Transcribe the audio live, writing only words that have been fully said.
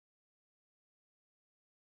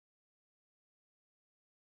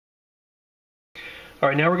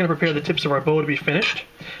Alright, now we're going to prepare the tips of our bow to be finished.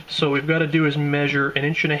 So what we've got to do is measure 1.5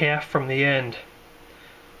 inches from the end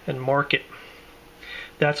and mark it.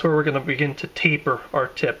 That's where we're going to begin to taper our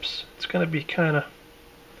tips. It's going to be kind of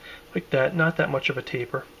like that, not that much of a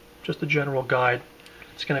taper, just a general guide.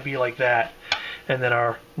 It's going to be like that. And then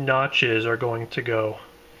our notches are going to go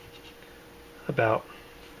about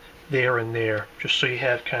there and there, just so you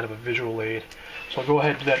have kind of a visual aid. So I'll go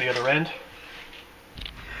ahead and do that at the other end.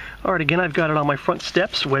 Alright, again, I've got it on my front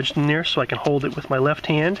steps wedged in there so I can hold it with my left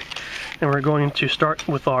hand. And we're going to start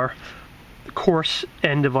with our coarse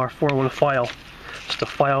end of our 4-1 file. Just to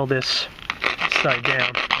file this side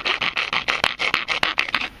down.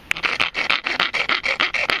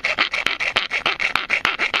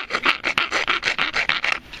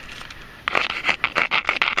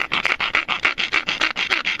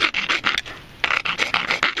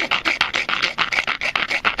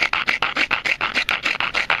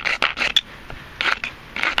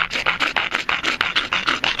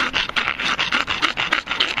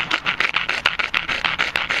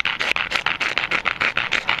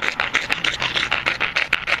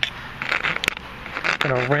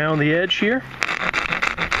 Around the edge here,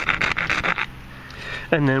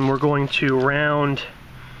 and then we're going to round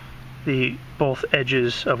the both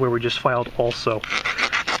edges of where we just filed also,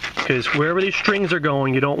 because wherever these strings are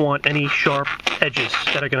going, you don't want any sharp edges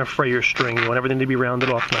that are going to fray your string. You want everything to be rounded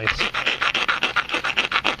off nice.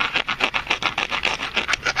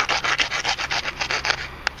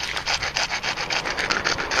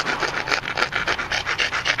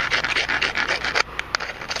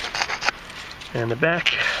 And the back.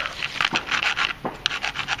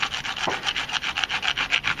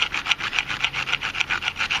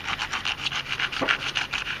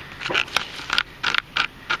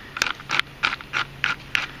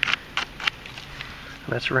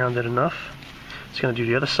 That's rounded enough. It's going to do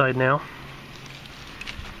the other side now.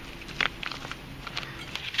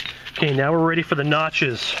 Okay, now we're ready for the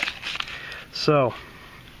notches. So,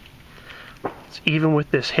 it's even with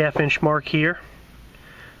this 1/2 inch mark here.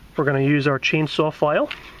 We're going to use our chainsaw file,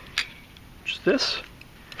 which is this,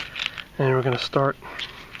 and we're going to start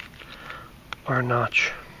our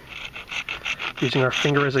notch. Using our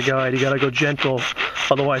finger as a guide. You got to go gentle,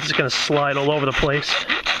 otherwise it's going to slide all over the place.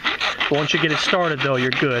 But once you get it started though,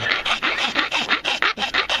 you're good.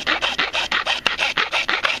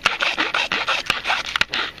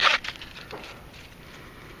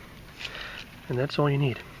 And that's all you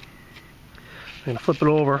need. I'm going to flip it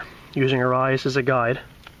over using our eyes as a guide.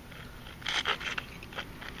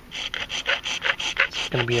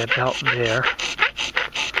 Going to be about there.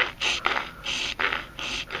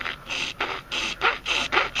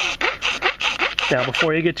 Now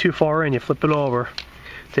before you get too far in, you flip it over,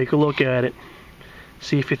 take a look at it,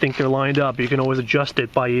 see if you think they're lined up. You can always adjust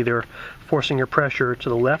it by either forcing your pressure to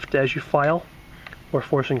the left as you file or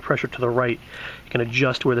forcing pressure to the right. You can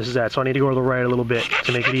adjust where this is at. So I need to go to the right a little bit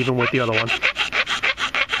to make it even with the other one.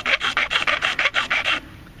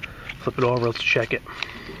 Flip it over, let's check it.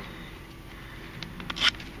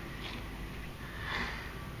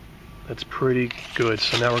 That's pretty good.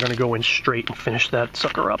 So now we're going to go in straight and finish that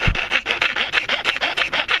sucker up.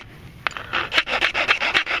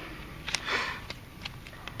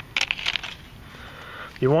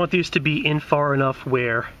 You want these to be in far enough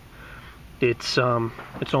where it's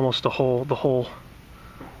almost the whole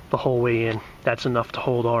way in. That's enough to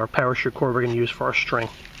hold our parachute cord we're going to use for our string.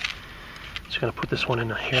 Just going to put this one in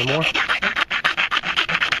here more.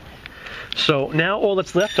 So now all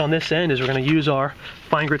that's left on this end is we're going to use our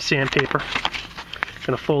fine grit sandpaper.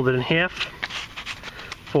 Going to fold it in half,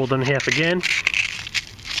 fold it in half again.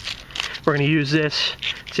 We're going to use this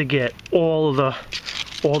to get all the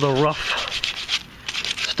rough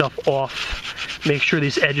stuff off. Make sure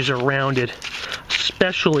these edges are rounded,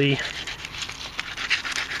 especially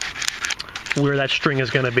where that string is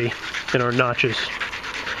going to be in our notches.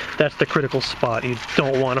 That's the critical spot. You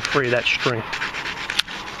don't want to fray that string.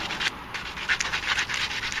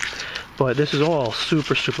 But this is all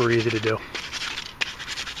super easy to do.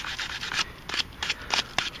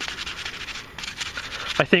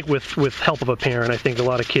 I think with help of a parent, I think a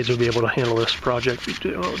lot of kids would be able to handle this project.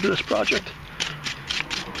 Do this project.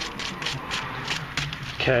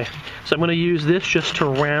 Okay, so I'm going to use this just to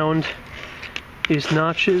round these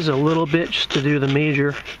notches a little bit, just to do the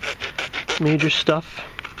major stuff.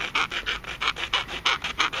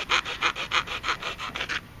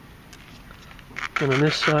 And on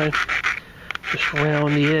this side, just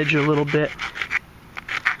round the edge a little bit.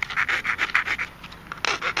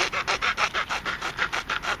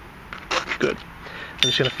 Good. I'm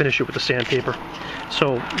just going to finish it with the sandpaper.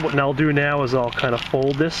 So what I'll do now is I'll kind of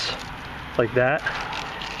fold this like that,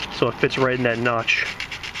 so it fits right in that notch.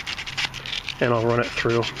 And I'll run it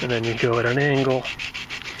through, and then you go at an angle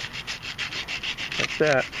like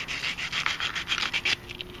that,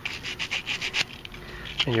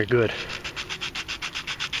 and you're good.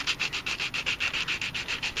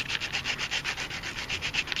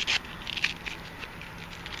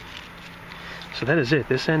 So that is it.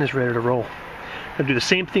 This end is ready to roll. I'm going to do the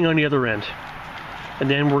same thing on the other end, and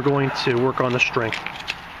then we're going to work on the string.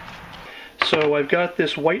 So I've got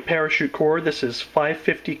this white parachute cord. This is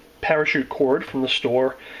 550 parachute cord from the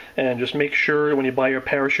store, and just make sure when you buy your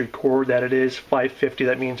parachute cord that it is 550.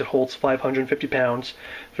 That means it holds 550 pounds.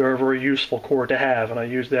 Very, very useful cord to have, and I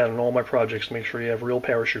use that on all my projects to make sure you have real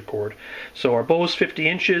parachute cord. So our bow is 50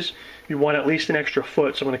 inches. You want at least an extra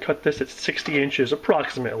foot, so I'm going to cut this at 60 inches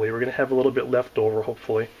approximately. We're going to have a little bit left over,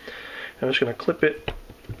 hopefully. I'm just going to clip it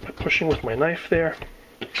by pushing with my knife there.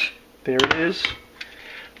 There it is.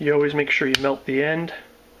 You always make sure you melt the end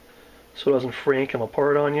so it doesn't fray and come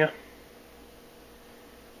apart on you.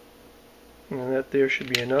 And that there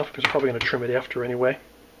should be enough, because I'm probably going to trim it after anyway.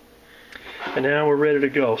 And now we're ready to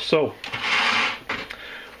go. So,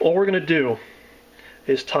 all we're going to do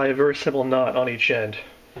is tie a very simple knot on each end.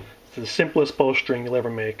 It's the simplest bowstring you'll ever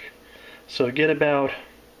make. So get about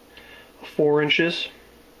 4 inches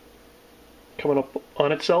coming up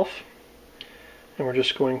on itself, and we're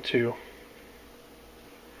just going to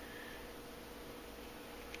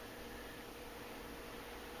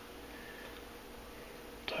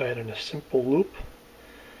tie it in a simple loop.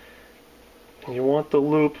 And you want the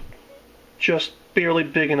loop just barely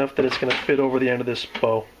big enough that it's going to fit over the end of this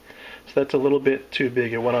bow. So that's a little bit too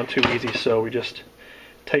big. It went on too easy, so we just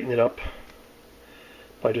tighten it up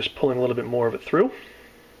by just pulling a little bit more of it through.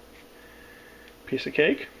 Piece of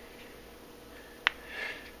cake.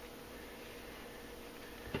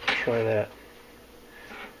 Try that.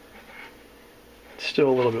 It's still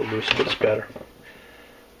a little bit loose, but it's better.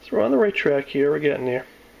 So we're on the right track here. We're getting there.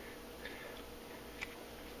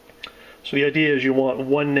 So the idea is you want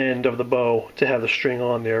one end of the bow to have the string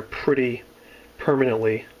on there pretty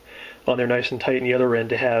permanently on there nice and tight, and the other end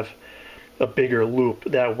to have a bigger loop.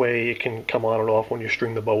 That way it can come on and off when you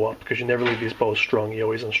string the bow up, because you never leave these bows strung. You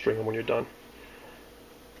always unstring them when you're done.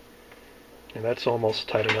 And that's almost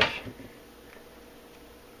tight enough.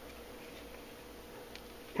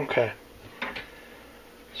 Okay.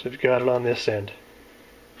 So we've got it on this end.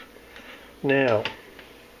 Now,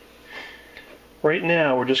 right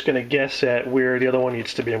now we're just going to guess at where the other one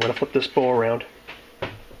needs to be. I'm going to flip this bow around,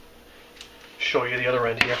 show you the other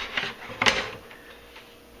end here.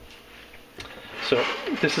 So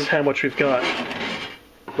this is how much we've got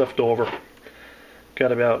left over.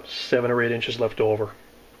 Got about 7 or 8 inches left over.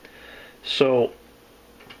 So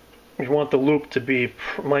we want the loop to be,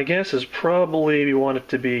 my guess is probably we want it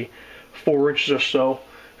to be 4 inches or so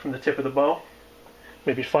from the tip of the bow,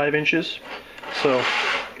 maybe 5 inches. So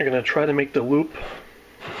you're going to try to make the loop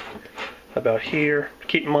about here.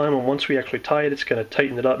 Keep in mind, when once we actually tie it, it's going to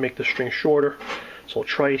tighten it up, make the string shorter. So we'll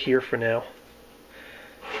try it here for now.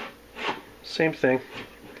 Same thing,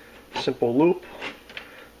 simple loop.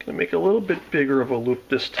 Going to make it a little bit bigger of a loop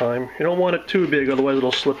this time. You don't want it too big, otherwise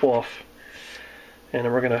it'll slip off. And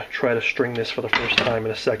then we're going to try to string this for the first time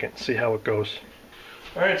in a second, see how it goes.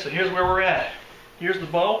 Alright, so here's where we're at. Here's the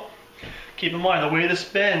bow. Keep in mind, the way this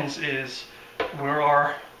bends is where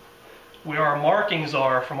our markings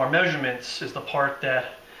are from our measurements is the part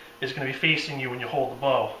that is going to be facing you when you hold the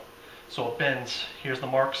bow. So it bends. Here's the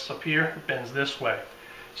marks up here. It bends this way.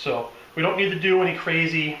 So we don't need to do any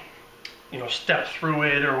crazy, step through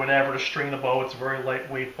it or whatever to string the bow. It's a very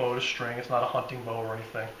lightweight bow to string. It's not a hunting bow or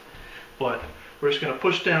anything. But we're just going to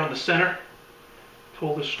push down the center,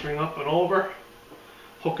 pull the string up and over,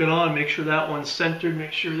 hook it on, make sure that one's centered,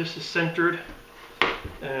 make sure this is centered.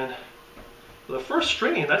 And for the first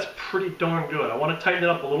stringing, that's pretty darn good. I want to tighten it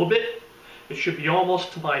up a little bit. It should be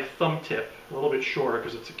almost to my thumb tip, a little bit shorter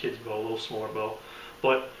because it's a kid's bow, a little smaller bow.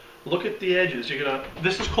 But look at the edges.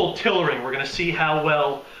 This is called tillering. We're going to see how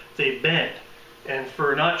well they bend. And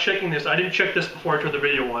for not checking this, I didn't check this before I turned the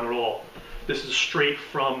video on at all. This is straight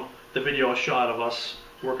from the video shot of us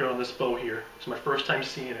working on this bow here. It's my first time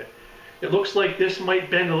seeing it. It looks like this might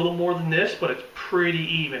bend a little more than this, but it's pretty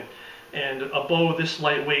even. And a bow this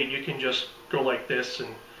lightweight, you can just go like this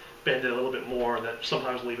and bend it a little bit more, and that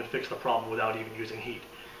sometimes will even fix the problem without even using heat.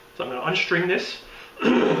 So I'm going to unstring this.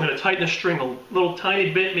 I'm going to tighten the string a little tiny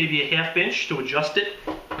bit, maybe a ½ inch to adjust it.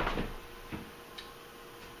 Let's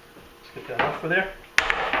get that off of there.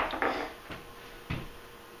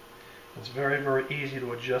 It's very, very easy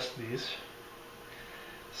to adjust these.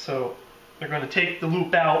 So they're going to take the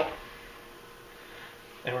loop out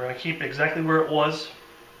And we're going to keep it exactly where it was.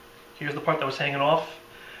 Here's the part that was hanging off.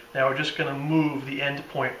 Now we're just going to move the end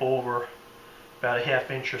point over about a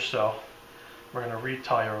 ½ inch or so. We're going to retie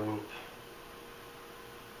our loop.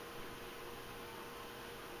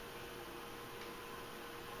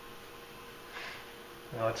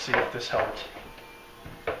 Now let's see if this helped.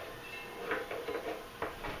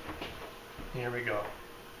 Here we go.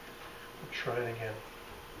 We'll try it again.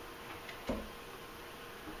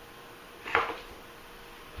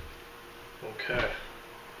 Okay.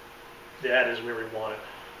 That is where we want it.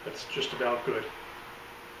 That's just about good.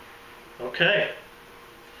 Okay.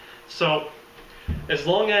 So, as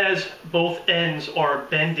long as both ends are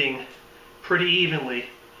bending pretty evenly,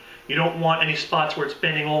 you don't want any spots where it's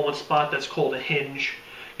bending all one spot. That's called a hinge.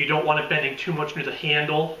 You don't want it bending too much near the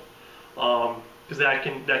handle, because that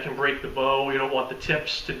can break the bow. You don't want the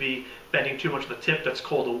tips to be bending too much of the tip. That's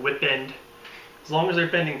called a whip end. As long as they're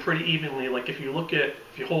bending pretty evenly, like if you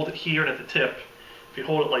hold it here and at the tip, if you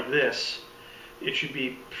hold it like this, it should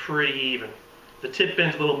be pretty even. The tip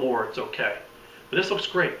bends a little more, it's okay. But this looks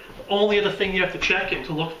great. The only other thing you have to check and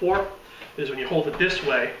to look for is when you hold it this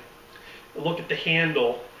way, look at the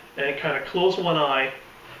handle and kind of close one eye,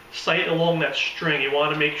 sight along that string. You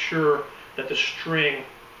want to make sure that the string,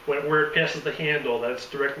 where it passes the handle, that it's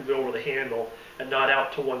directly over the handle and not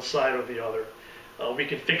out to one side or the other. We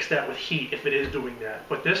can fix that with heat if it is doing that.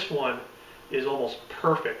 But this one is almost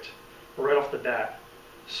perfect right off the bat.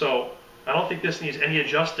 So I don't think this needs any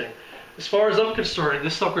adjusting. As far as I'm concerned,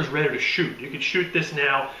 this sucker's ready to shoot. You can shoot this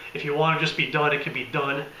now. If you want to just be done, it can be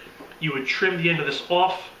done. You would trim the end of this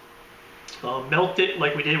off, melt it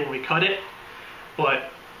like we did when we cut it.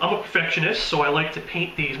 But I'm a perfectionist, so I like to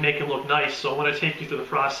paint these, make it look nice. So I want to take you through the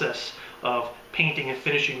process of painting and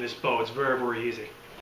finishing this bow. It's very, very easy.